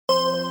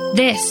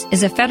This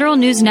is a Federal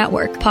News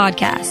Network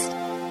podcast.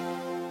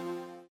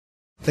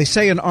 They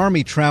say an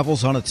army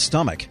travels on its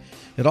stomach.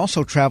 It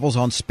also travels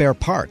on spare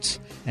parts.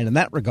 And in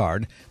that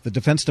regard, the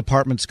Defense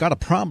Department's got a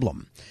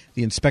problem.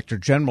 The Inspector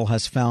General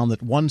has found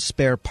that one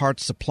spare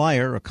parts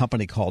supplier, a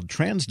company called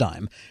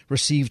TransDigm,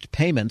 received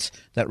payments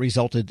that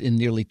resulted in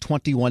nearly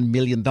 $21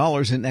 million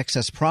in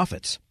excess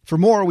profits. For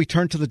more, we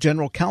turn to the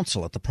General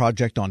Counsel at the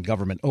Project on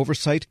Government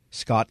Oversight,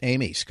 Scott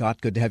Amy. Scott,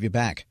 good to have you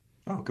back.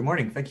 Oh, good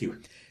morning. Thank you.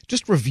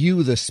 Just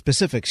review the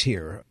specifics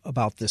here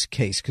about this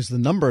case, because the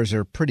numbers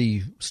are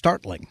pretty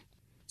startling.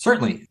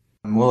 Certainly.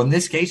 Well, in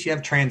this case, you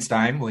have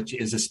TransDigm, which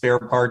is a spare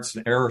parts,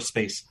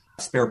 aerospace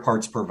spare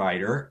parts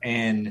provider.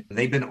 And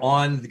they've been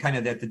on kind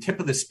of at the tip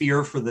of the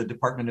spear for the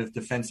Department of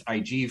Defense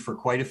IG for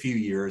quite a few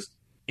years,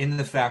 in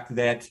the fact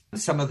that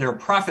some of their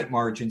profit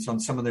margins on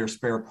some of their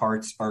spare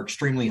parts are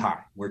extremely high.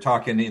 We're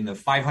talking in the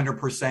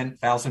 500%,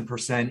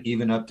 1,000%,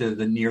 even up to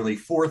the nearly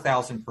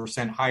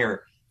 4,000%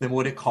 higher than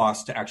what it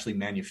costs to actually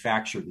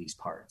manufacture these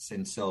parts.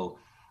 And so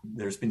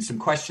there's been some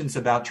questions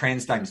about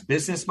TransDigm's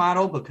business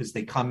model, because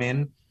they come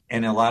in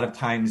and a lot of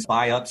times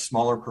buy up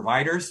smaller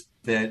providers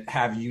that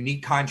have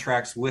unique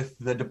contracts with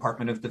the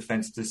Department of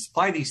Defense to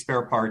supply these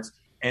spare parts.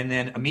 And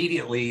then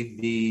immediately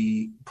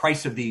the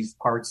price of these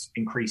parts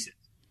increases.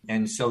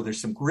 And so there's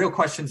some real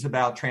questions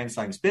about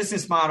TransDigm's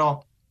business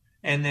model.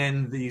 And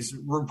then these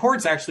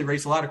reports actually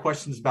raise a lot of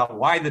questions about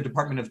why the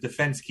Department of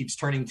Defense keeps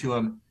turning to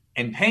them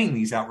and paying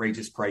these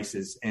outrageous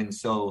prices. And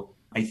so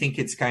I think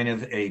it's kind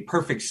of a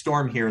perfect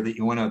storm here that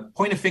you want to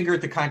point a finger at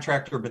the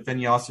contractor, but then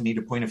you also need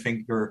to point a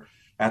finger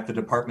at the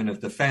Department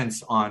of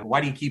Defense on why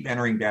do you keep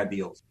entering bad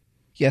deals?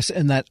 Yes,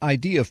 and that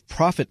idea of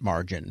profit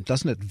margin,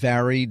 doesn't it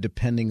vary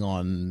depending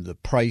on the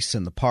price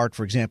and the part?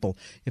 For example,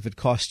 if it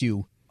costs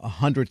you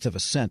 1/100th of a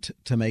cent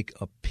to make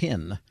a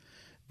pin,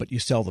 but you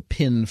sell the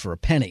pin for a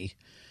penny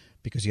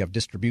because you have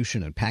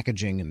distribution and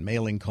packaging and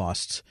mailing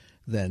costs,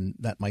 then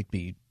that might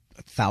be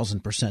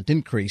 1,000%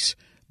 increase,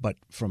 but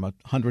from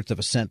 1/100th of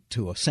a cent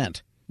to a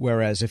cent.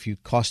 Whereas if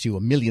it cost you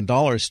 $1 million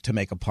to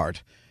make a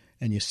part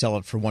and you sell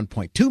it for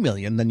 $1.2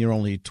 million, then you're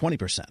only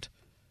 20%.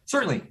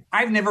 Certainly.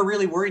 I've never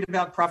really worried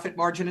about profit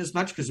margin as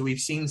much, because we've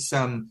seen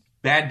some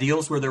bad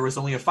deals where there was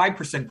only a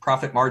 5%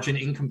 profit margin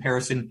in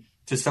comparison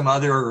to some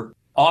other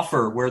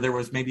offer where there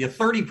was maybe a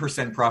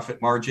 30%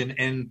 profit margin.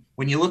 And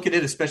when you look at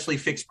it, especially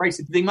fixed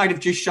prices, they might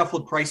have just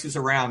shuffled prices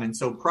around. And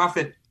so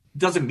profit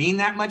doesn't mean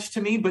that much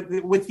to me.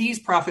 But with these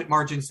profit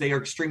margins, they are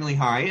extremely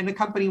high. And the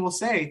company will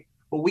say,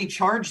 well, we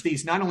charge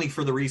these not only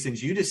for the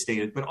reasons you just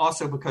stated, but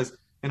also because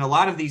in a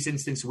lot of these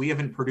instances, we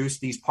haven't produced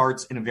these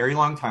parts in a very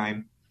long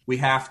time. We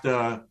have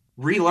to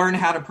relearn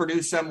how to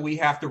produce them. We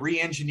have to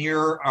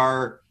re-engineer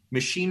our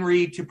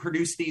machinery to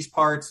produce these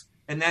parts.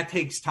 And that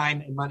takes time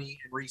and money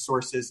and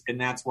resources.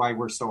 And that's why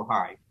we're so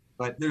high.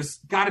 But there's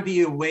got to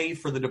be a way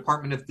for the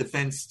Department of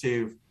Defense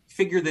to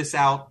figure this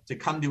out, to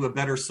come to a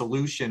better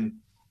solution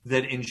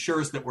that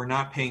ensures that we're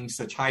not paying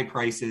such high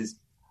prices.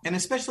 And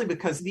especially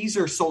because these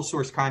are sole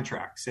source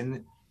contracts.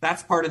 And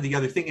that's part of the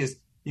other thing is,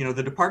 you know,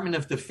 the Department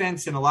of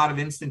Defense in a lot of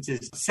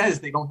instances says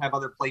they don't have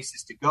other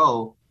places to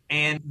go.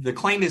 And the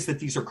claim is that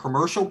these are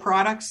commercial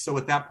products. So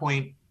at that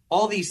point,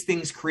 all these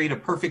things create a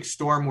perfect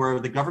storm where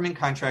the government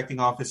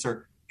contracting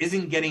officer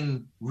isn't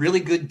getting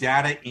really good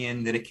data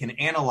in that it can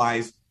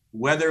analyze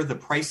whether the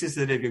prices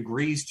that it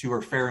agrees to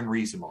are fair and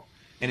reasonable.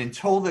 And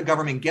until the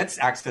government gets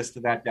access to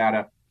that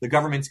data, the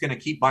government's going to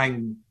keep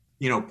buying,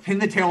 pin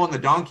the tail on the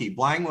donkey,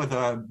 buying with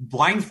a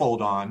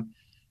blindfold on.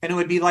 And it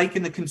would be like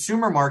in the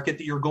consumer market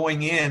that you're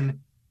going in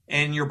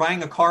and you're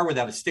buying a car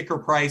without a sticker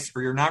price,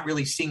 or you're not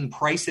really seeing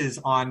prices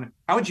on.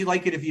 How would you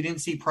like it if you didn't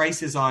see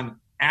prices on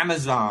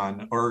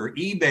Amazon or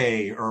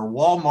eBay or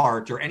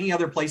Walmart or any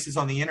other places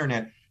on the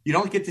internet? You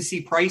don't get to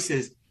see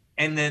prices.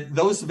 And then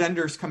those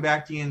vendors come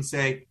back to you and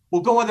say,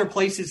 well, go other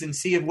places and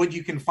see what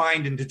you can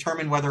find and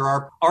determine whether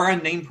our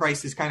unnamed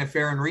price is kind of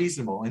fair and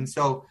reasonable. And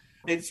so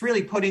it's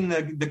really putting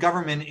the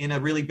government in a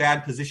really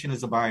bad position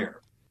as a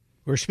buyer.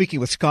 We're speaking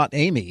with Scott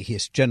Amy.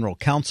 He's General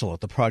Counsel at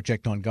the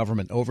Project on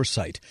Government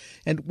Oversight.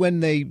 And when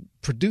they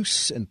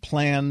produce and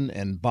plan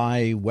and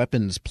buy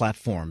weapons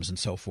platforms and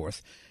so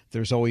forth,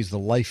 there's always the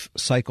life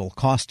cycle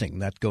costing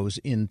that goes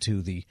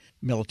into the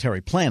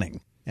military planning.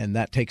 And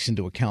that takes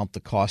into account the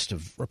cost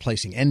of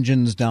replacing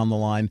engines down the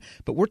line.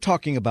 But we're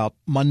talking about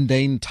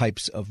mundane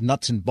types of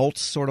nuts and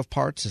bolts sort of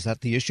parts. Is that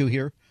the issue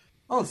here?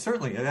 Oh,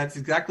 certainly. That's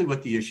exactly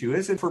what the issue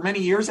is. And for many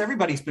years,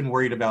 everybody's been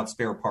worried about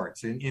spare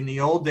parts. In the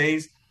old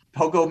days,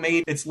 Pogo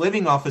made its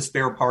living off of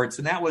spare parts,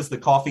 and that was the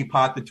coffee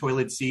pot, the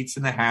toilet seats,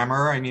 and the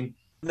hammer. I mean,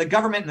 the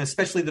government and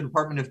especially the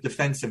Department of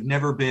Defense have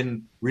never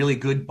been really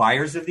good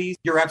buyers of these.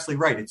 You're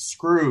absolutely right. It's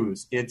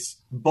screws,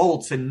 it's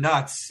bolts and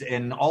nuts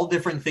and all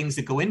different things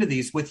that go into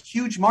these with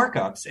huge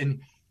markups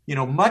and,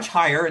 much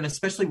higher. And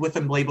especially with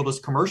them labeled as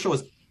commercial,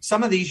 is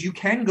some of these you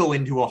can go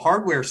into a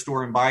hardware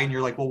store and buy, and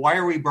you're like, well, why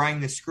are we buying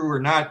this screw or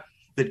not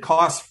that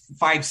costs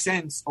 5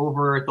 cents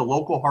over at the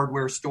local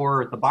hardware store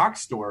or at the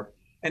box store?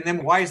 And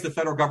then why is the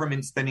federal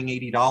government spending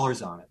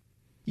 $80 on it?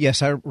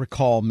 Yes, I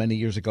recall many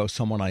years ago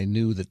someone I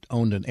knew that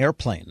owned an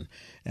airplane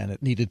and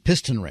it needed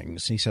piston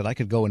rings. He said, I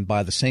could go and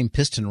buy the same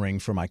piston ring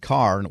for my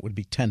car and it would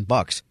be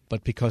 $10.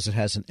 But because it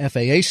has an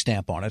FAA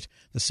stamp on it,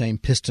 the same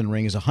piston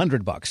ring is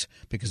 $100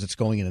 because it's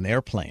going in an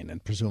airplane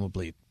and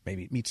presumably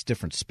maybe it meets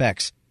different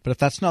specs. But if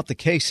that's not the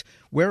case,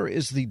 where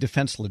is the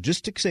Defense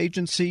Logistics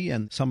Agency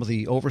and some of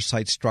the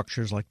oversight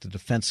structures like the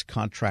Defense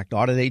Contract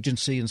Audit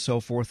Agency and so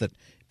forth that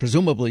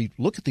presumably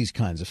look at these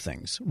kinds of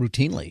things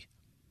routinely?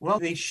 Well,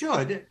 they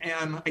should.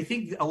 And I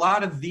think a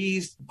lot of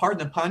these, pardon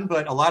the pun,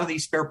 but a lot of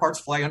these spare parts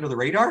fly under the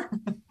radar.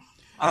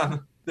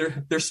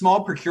 They're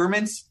small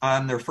procurements.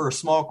 They're for a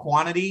small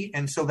quantity.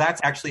 And so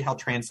that's actually how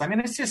TransDigm,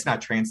 and it's just not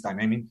TransDigm.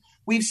 I mean,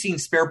 we've seen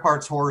spare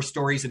parts horror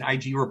stories and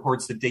IG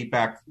reports that date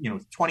back,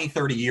 20,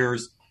 30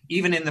 years.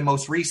 Even in the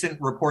most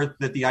recent report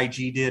that the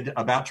IG did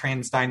about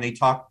TransDigm, they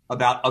talk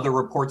about other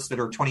reports that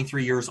are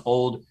 23 years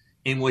old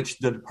in which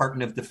the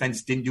Department of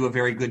Defense didn't do a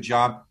very good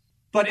job.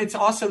 But it's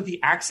also the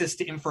access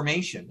to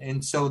information.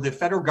 And so the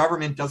federal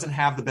government doesn't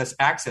have the best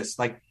access.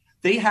 Like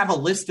they have a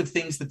list of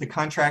things that the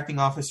contracting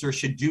officer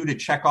should do to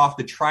check off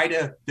to try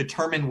to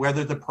determine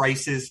whether the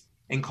prices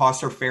and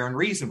costs are fair and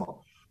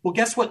reasonable. Well,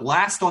 guess what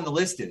last on the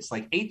list is?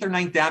 Like 8th or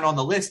 9th down on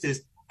the list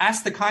is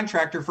ask the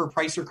contractor for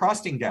price or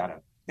costing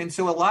data. And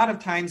so a lot of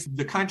times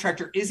the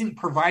contractor isn't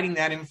providing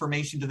that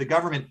information to the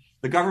government.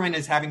 The government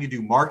is having to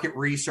do market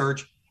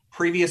research,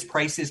 previous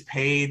prices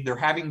paid. They're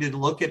having to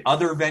look at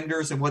other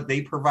vendors and what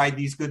they provide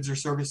these goods or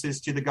services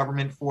to the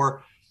government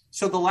for.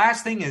 So the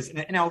last thing is,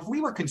 now, if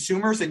we were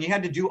consumers and you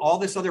had to do all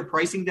this other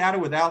pricing data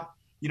without,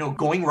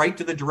 going right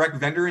to the direct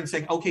vendor and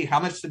saying, okay, how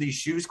much do these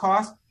shoes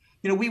cost?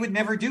 We would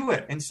never do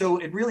it. And so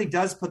it really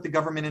does put the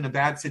government in a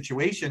bad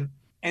situation.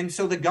 And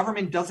so the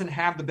government doesn't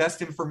have the best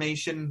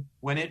information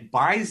when it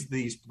buys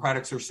these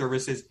products or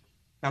services.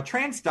 Now,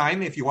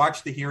 TransDigm, if you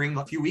watched the hearing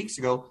a few weeks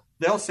ago,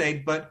 they'll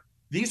say, but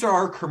these are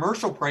our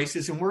commercial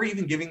prices, and we're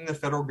even giving the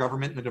federal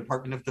government and the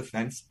Department of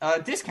Defense a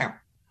discount.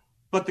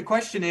 But the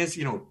question is,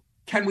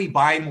 can we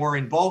buy more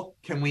in bulk?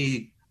 Can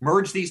we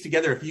merge these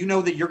together? If you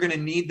know that you're going to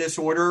need this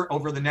order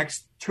over the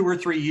next 2 or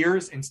 3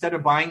 years, instead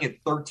of buying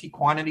it 30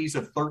 quantities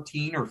of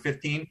 13 or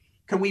 15,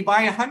 can we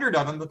buy 100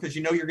 of them because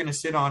you're going to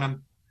sit on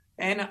them?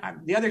 And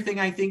the other thing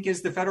I think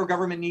is the federal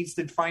government needs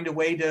to find a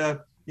way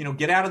to,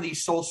 get out of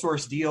these sole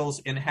source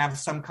deals and have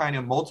some kind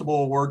of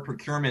multiple award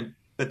procurement,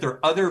 that there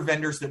are other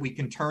vendors that we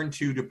can turn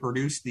to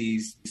produce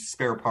these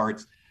spare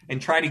parts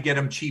and try to get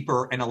them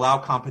cheaper and allow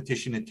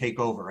competition to take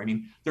over. I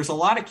mean, there's a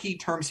lot of key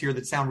terms here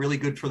that sound really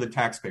good for the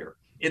taxpayer.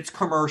 It's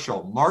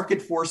commercial.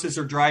 Market forces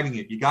are driving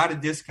it. You got a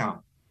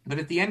discount. But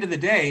at the end of the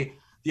day,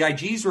 the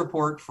IG's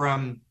report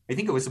from, I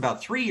think it was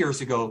about 3 years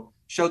ago,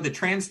 showed that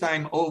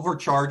TransDigm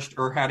overcharged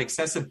or had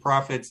excessive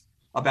profits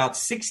about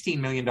 $16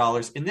 million.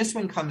 And this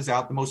one comes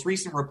out, the most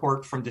recent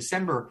report from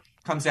December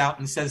comes out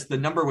and says the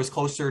number was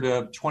closer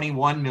to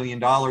 $21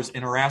 million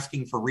and are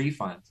asking for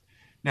refunds.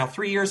 Now,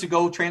 3 years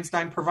ago,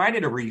 TransDigm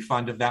provided a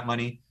refund of that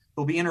money.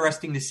 It'll be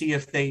interesting to see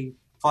if they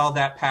follow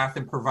that path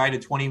and provide a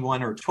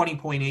 $21 or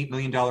 $20.8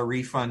 million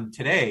refund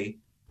today.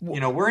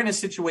 We're in a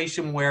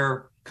situation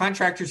where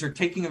contractors are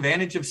taking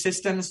advantage of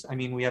systems. I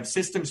mean, we have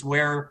systems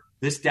where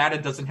this data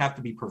doesn't have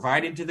to be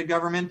provided to the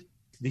government.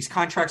 These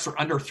contracts are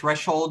under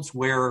thresholds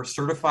where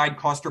certified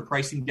cost or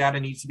pricing data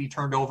needs to be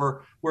turned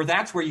over, where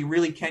that's where you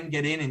really can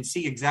get in and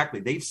see exactly.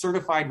 They've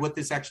certified what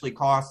this actually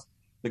costs.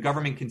 The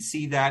government can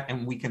see that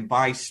and we can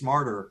buy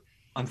smarter.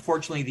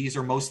 Unfortunately, these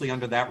are mostly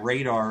under that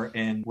radar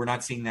and we're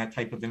not seeing that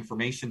type of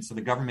information. So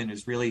the government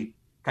is really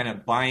kind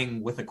of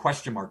buying with a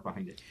question mark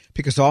behind it.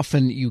 Because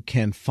often you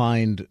can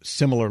find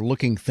similar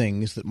looking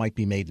things that might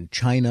be made in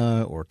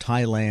China or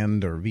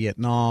Thailand or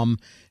Vietnam,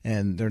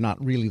 and they're not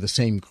really the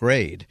same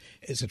grade.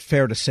 Is it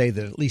fair to say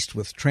that at least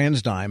with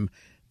TransDigm,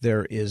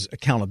 there is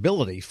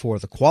accountability for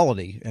the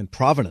quality and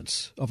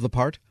provenance of the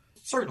part?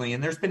 Certainly.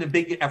 And there's been a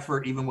big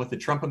effort even with the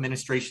Trump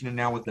administration and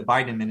now with the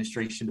Biden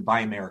administration to buy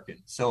American.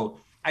 So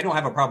I don't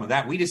have a problem with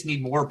that. We just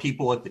need more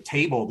people at the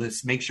table to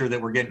make sure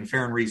that we're getting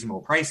fair and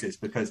reasonable prices.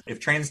 Because if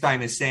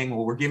TransDigm is saying,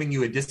 well, we're giving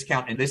you a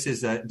discount and this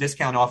is a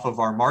discount off of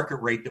our market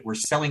rate that we're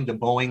selling to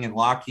Boeing and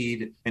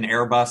Lockheed and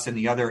Airbus and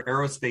the other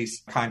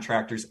aerospace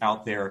contractors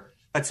out there,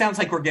 that sounds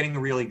like we're getting a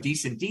really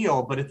decent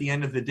deal. But at the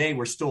end of the day,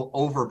 we're still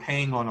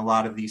overpaying on a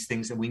lot of these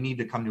things and we need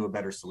to come to a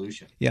better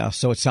solution. Yeah.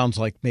 So it sounds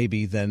like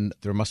maybe then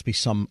there must be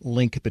some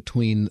link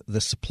between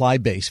the supply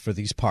base for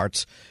these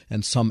parts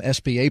and some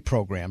SBA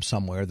program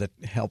somewhere that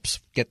helps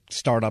get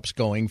startups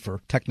going for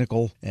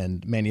technical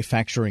and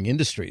manufacturing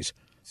industries.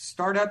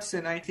 Startups,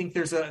 and I think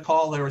there was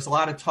a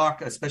lot of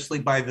talk, especially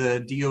by the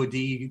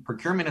DoD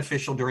procurement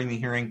official during the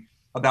hearing,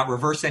 about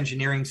reverse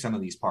engineering some of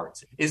these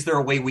parts. Is there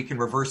a way we can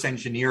reverse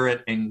engineer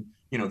it? And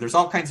there's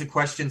all kinds of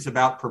questions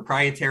about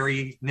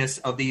proprietariness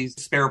of these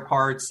spare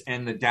parts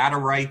and the data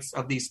rights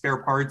of these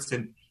spare parts.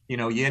 And,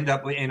 you end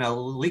up in a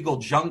legal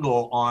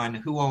jungle on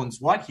who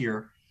owns what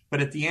here. But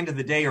at the end of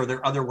the day, are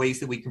there other ways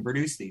that we can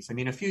produce these? I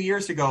mean, a few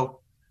years ago,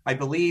 I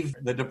believe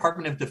the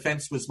Department of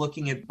Defense was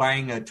looking at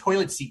buying a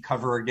toilet seat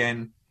cover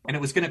again, and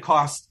it was going to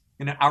cost,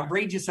 an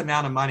outrageous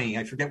amount of money.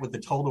 I forget what the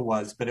total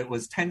was, but it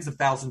was tens of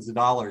thousands of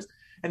dollars.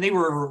 And they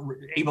were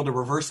able to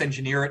reverse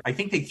engineer it. I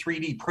think they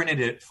 3D printed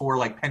it for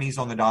like pennies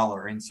on the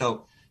dollar. And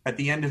so at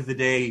the end of the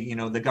day,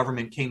 the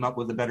government came up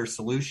with a better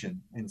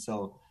solution. And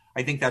so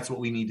I think that's what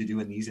we need to do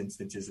in these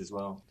instances as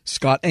well.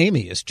 Scott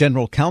Amy is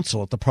General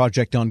Counsel at the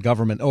Project on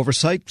Government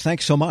Oversight.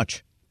 Thanks so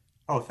much.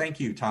 Oh, thank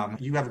you, Tom.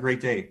 You have a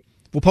great day.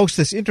 We'll post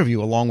this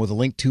interview along with a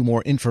link to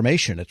more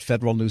information at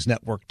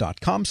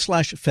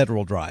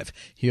federalnewsnetwork.com/Federal Drive.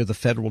 Hear the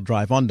Federal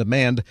Drive on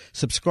demand.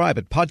 Subscribe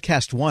at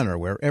Podcast One or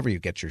wherever you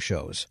get your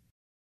shows.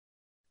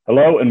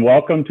 Hello and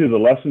welcome to the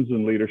Lessons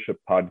in Leadership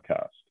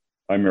podcast.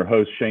 I'm your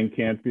host, Shane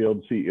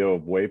Canfield, CEO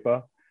of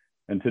WEPA.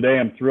 And today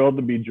I'm thrilled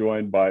to be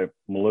joined by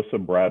Melissa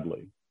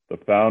Bradley, the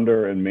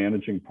founder and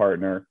managing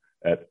partner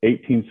at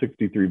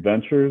 1863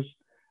 Ventures,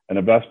 an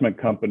investment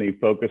company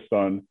focused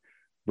on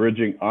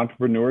bridging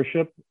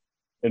entrepreneurship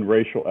and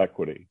racial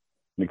equity,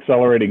 and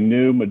accelerating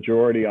new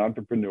majority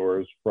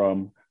entrepreneurs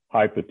from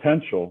high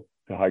potential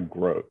to high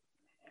growth.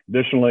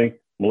 Additionally,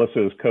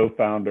 Melissa is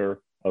co-founder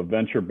of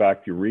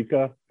Venture-Backed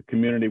Eureka, a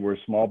community where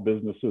small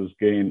businesses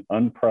gain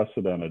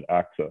unprecedented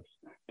access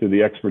to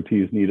the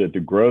expertise needed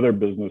to grow their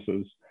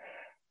businesses,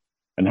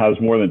 and has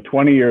more than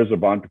 20 years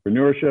of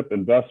entrepreneurship,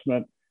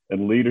 investment,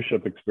 and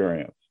leadership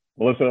experience.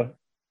 Melissa,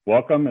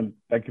 welcome, and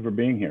thank you for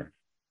being here.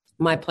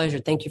 My pleasure.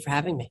 Thank you for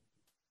having me.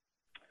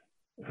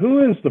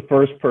 Who is the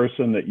first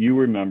person that you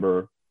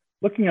remember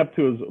looking up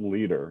to as a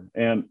leader,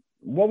 and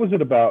what was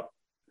it about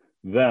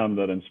them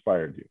that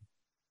inspired you?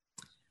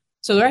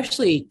 So there are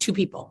actually two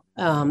people.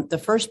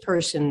 The first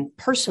person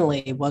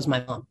personally was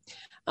my mom.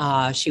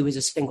 She was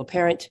a single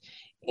parent.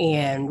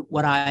 And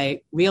what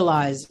I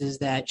realized is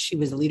that she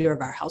was the leader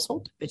of our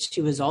household, but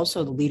she was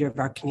also the leader of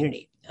our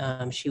community.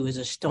 She was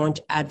a staunch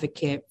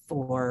advocate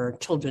for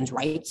children's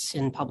rights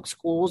in public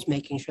schools,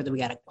 making sure that we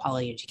got a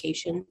quality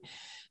education.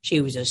 She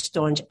was a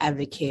staunch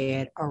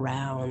advocate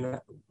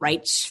around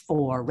rights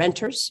for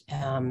renters.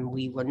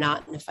 We were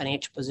not in a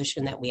financial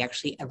position that we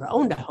actually ever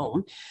owned a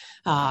home,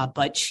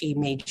 but she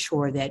made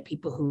sure that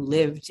people who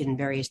lived in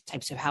various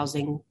types of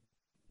housing,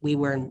 we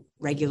were in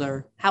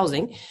regular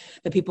housing,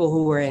 the people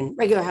who were in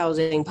regular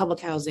housing, public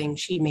housing,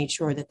 she made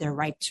sure that their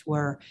rights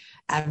were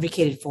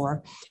advocated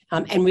for,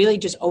 and really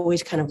just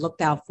always kind of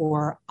looked out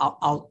for,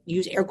 I'll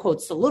use air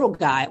quotes, the little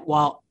guy,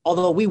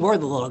 although we were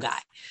the little guy.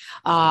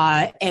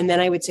 And then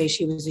I would say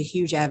she was a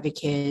huge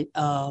advocate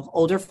of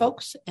older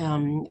folks.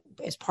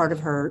 As part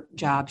of her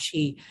job,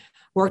 she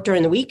worked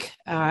during the week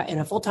in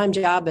a full-time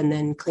job and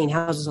then cleaned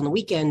houses on the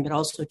weekend, but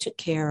also took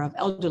care of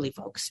elderly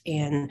folks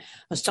and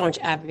a staunch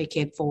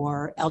advocate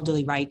for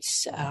elderly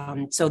rights.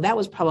 So that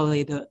was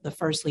probably the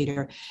first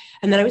leader.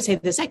 And then I would say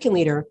the second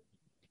leader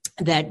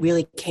that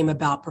really came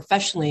about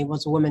professionally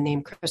was a woman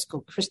named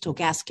Crystal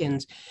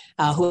Gaskins,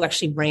 who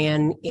actually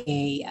ran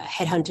a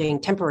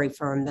headhunting temporary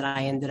firm that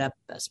I ended up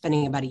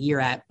spending about a year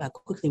at. I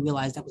quickly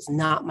realized that was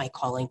not my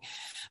calling.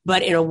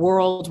 But in a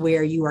world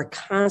where you are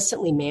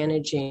constantly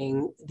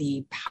managing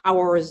the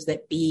powers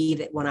that be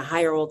that want to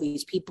hire all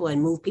these people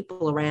and move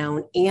people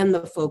around, and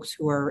the folks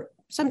who are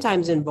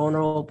sometimes in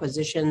vulnerable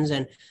positions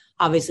and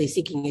obviously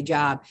seeking a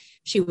job,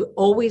 she would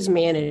always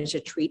manage to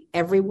treat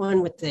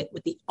everyone with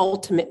the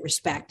ultimate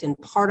respect. And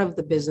part of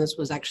the business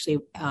was actually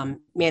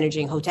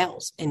managing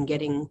hotels and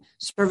getting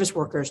service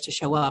workers to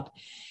show up.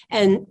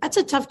 And that's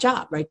a tough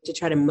job, right? To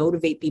try to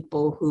motivate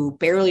people who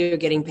barely are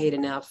getting paid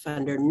enough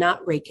under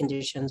not great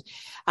conditions.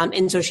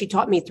 And so she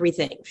taught me three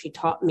things. She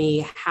taught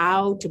me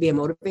how to be a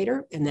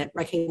motivator, and that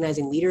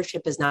recognizing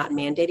leadership is not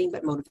mandating,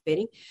 but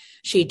motivating.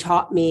 She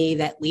taught me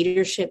that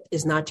leadership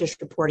is not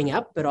just reporting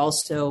up, but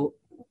also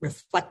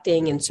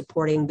reflecting and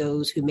supporting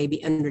those who may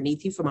be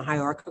underneath you from a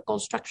hierarchical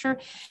structure.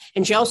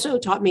 And she also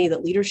taught me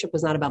that leadership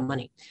was not about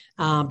money,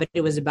 but it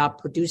was about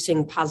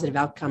producing positive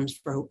outcomes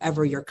for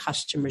whoever your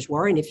customers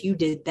were. And if you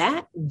did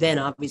that, then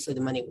obviously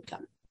the money would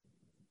come.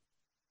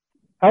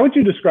 How would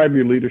you describe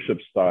your leadership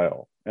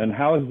style, and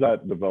how has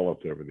that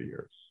developed over the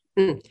years?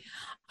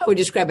 I would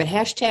describe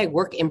it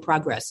 #work in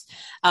progress.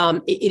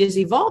 It has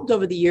evolved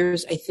over the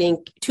years, I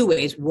think, two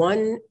ways.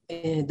 One,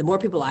 the more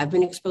people I've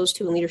been exposed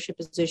to in leadership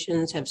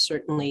positions have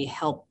certainly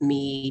helped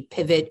me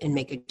pivot and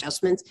make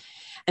adjustments.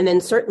 And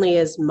then certainly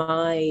as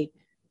my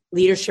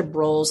leadership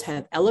roles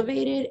have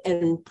elevated,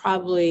 and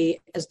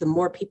probably as the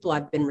more people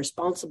I've been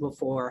responsible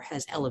for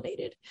has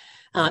elevated.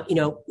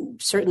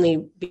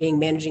 Certainly being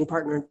managing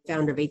partner and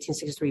founder of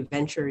 1863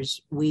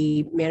 Ventures,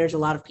 we manage a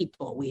lot of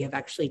people. We have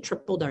actually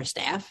tripled our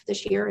staff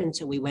this year. And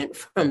so we went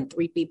from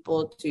 3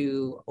 people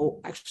to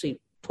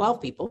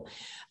 12 people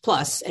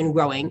plus and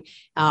growing.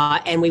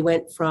 And we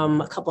went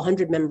from a couple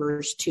hundred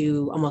members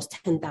to almost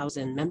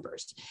 10,000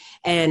 members.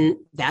 And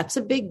that's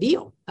a big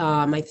deal.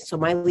 So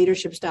my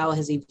leadership style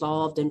has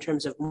evolved in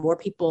terms of more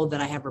people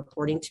that I have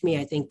reporting to me.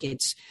 I think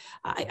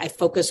I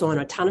focus on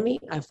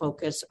autonomy.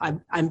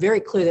 I'm very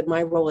clear that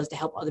my role is to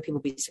help other people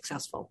be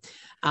successful.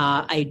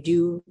 I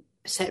do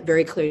set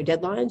very clear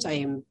deadlines.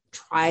 I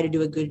try to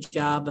do a good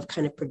job of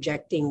kind of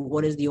projecting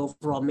what is the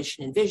overall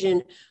mission and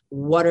vision,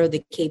 what are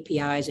the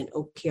KPIs and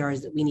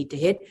OKRs that we need to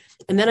hit.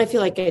 And then I feel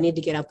like I need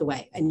to get out the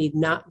way. I need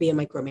not be a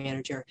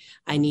micromanager.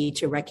 I need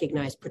to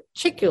recognize,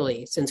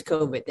 particularly since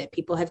COVID, that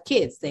people have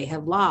kids, they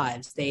have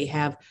lives, they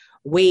have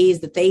ways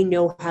that they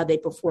know how they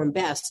perform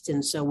best.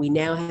 And so we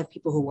now have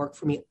people who work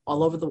for me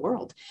all over the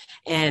world.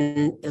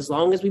 And as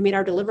long as we meet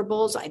our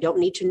deliverables, I don't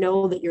need to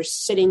know that you're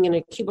sitting in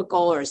a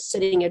cubicle or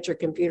sitting at your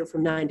computer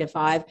from 9 to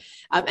 5.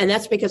 And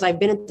that's because I've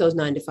been at those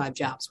 9 to 5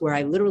 jobs where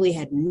I literally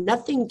had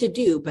nothing to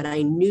do, but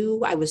I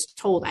knew I was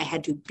told I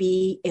had to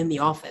be in the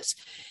office.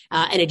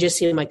 And it just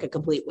seemed like a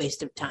complete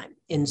waste of time.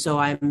 And so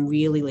I'm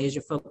really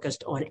laser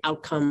focused on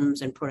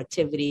outcomes and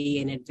productivity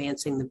and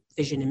advancing the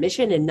vision and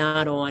mission, and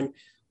not on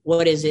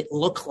what does it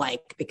look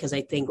like? Because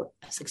I think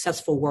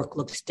successful work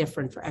looks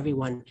different for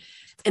everyone.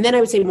 And then I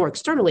would say more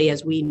externally,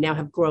 as we now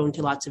have grown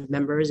to lots of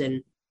members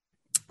and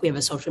we have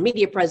a social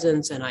media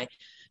presence and I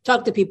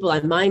talk to people,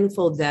 I'm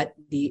mindful that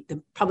the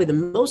probably the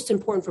most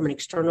important from an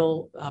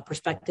external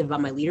perspective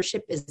about my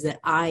leadership is that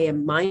I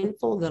am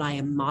mindful that I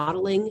am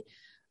modeling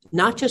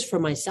not just for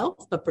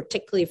myself, but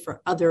particularly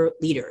for other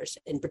leaders,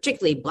 and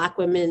particularly Black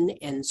women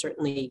and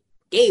certainly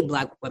gay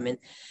Black women.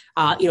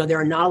 There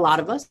are not a lot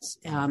of us.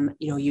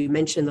 You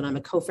mentioned that I'm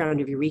a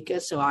co-founder of Eureka,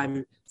 so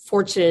I'm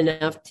fortunate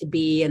enough to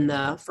be in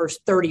the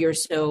first 30 or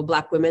so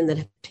Black women that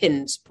have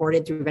been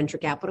supported through venture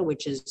capital,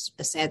 which is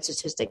a sad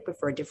statistic, but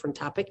for a different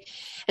topic.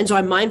 And so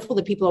I'm mindful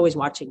that people are always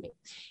watching me.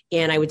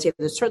 And I would say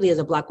that certainly as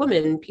a Black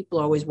woman, people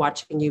are always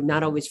watching you,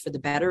 not always for the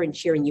better and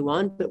cheering you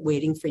on, but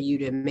waiting for you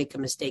to make a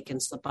mistake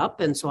and slip up.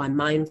 And so I'm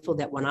mindful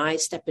that when I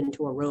step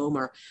into a room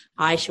or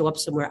I show up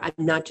somewhere, I'm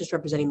not just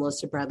representing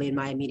Melissa Bradley and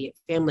my immediate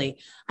family.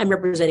 I'm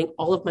representing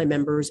all of my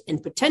members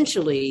and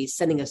potentially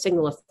sending a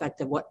signal effect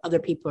of what other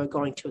people are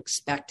going to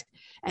expect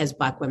as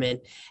Black women.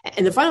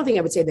 And the final thing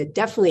I would say that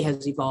definitely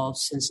has evolved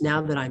since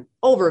now that I'm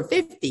over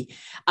 50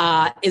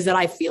 is that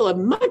I feel a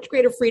much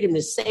greater freedom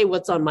to say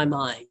what's on my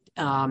mind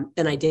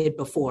than I did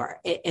before.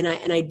 And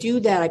I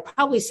do that. I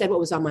probably said what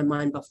was on my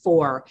mind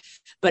before,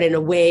 but in a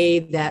way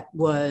that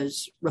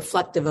was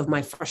reflective of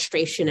my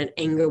frustration and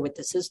anger with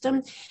the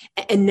system.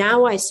 And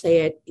now I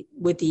say it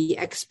with the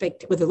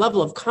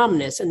level of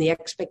calmness and the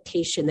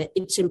expectation that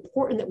it's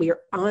important that we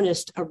are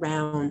honest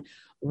around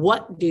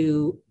what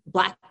do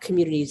Black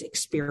communities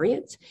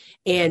experience,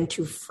 and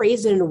to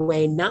phrase it in a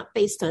way not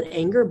based on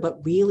anger,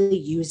 but really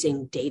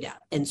using data.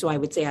 And so I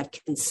would say I've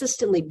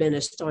consistently been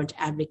a staunch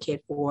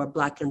advocate for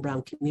Black and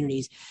brown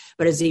communities,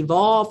 but has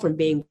evolved from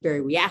being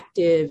very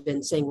reactive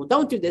and saying, well,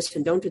 don't do this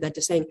and don't do that,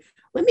 to saying,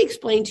 let me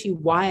explain to you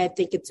why I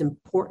think it's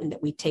important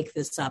that we take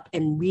this up,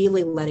 and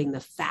really letting the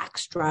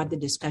facts drive the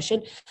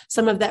discussion.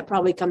 Some of that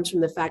probably comes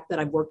from the fact that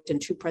I've worked in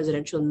 2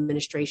 presidential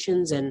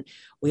administrations, and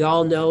we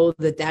all know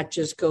that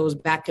just goes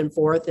back and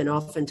forth and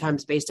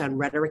oftentimes based on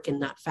rhetoric and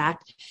not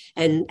fact.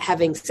 And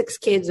having 6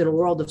 kids in a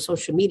world of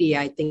social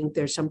media, I think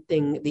there's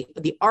something,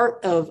 the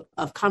art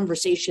of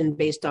conversation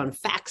based on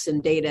facts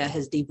and data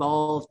has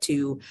devolved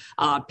to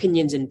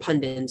opinions and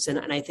pundits. And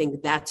I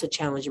think that's a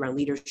challenge around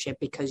leadership,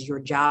 because your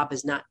job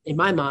is not, in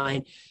my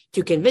mind,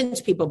 to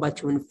convince people, but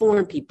to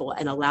inform people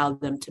and allow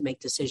them to make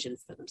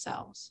decisions for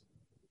themselves.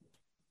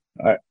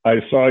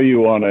 I saw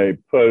you on a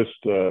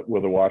post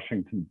with a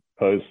Washington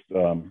Post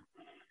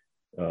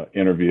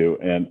interview,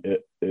 and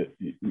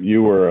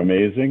you were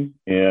amazing.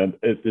 And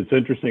it's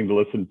interesting to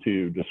listen to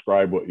you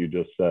describe what you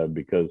just said,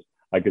 because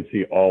I could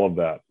see all of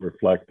that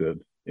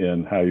reflected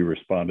in how you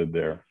responded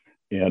there.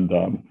 And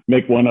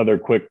make one other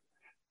quick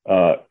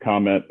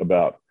comment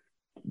about,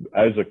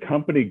 as a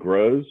company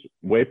grows,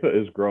 WEPA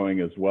is growing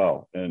as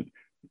well. And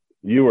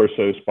you are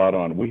so spot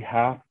on. We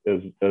have,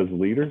 as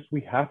leaders, we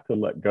have to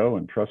let go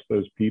and trust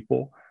those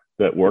people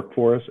that work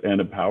for us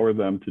and empower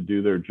them to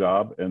do their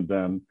job, and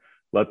then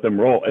let them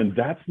roll. And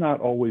that's not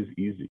always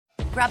easy.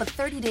 Grab a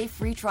 30-day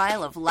free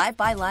trial of Live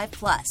by Live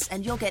Plus,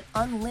 and you'll get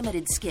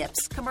unlimited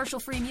skips,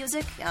 commercial-free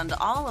music, and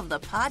all of the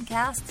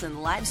podcasts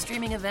and live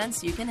streaming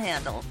events you can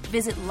handle.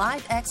 Visit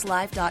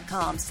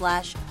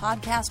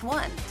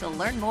livexlive.com/podcast1 to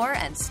learn more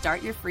and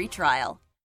start your free trial.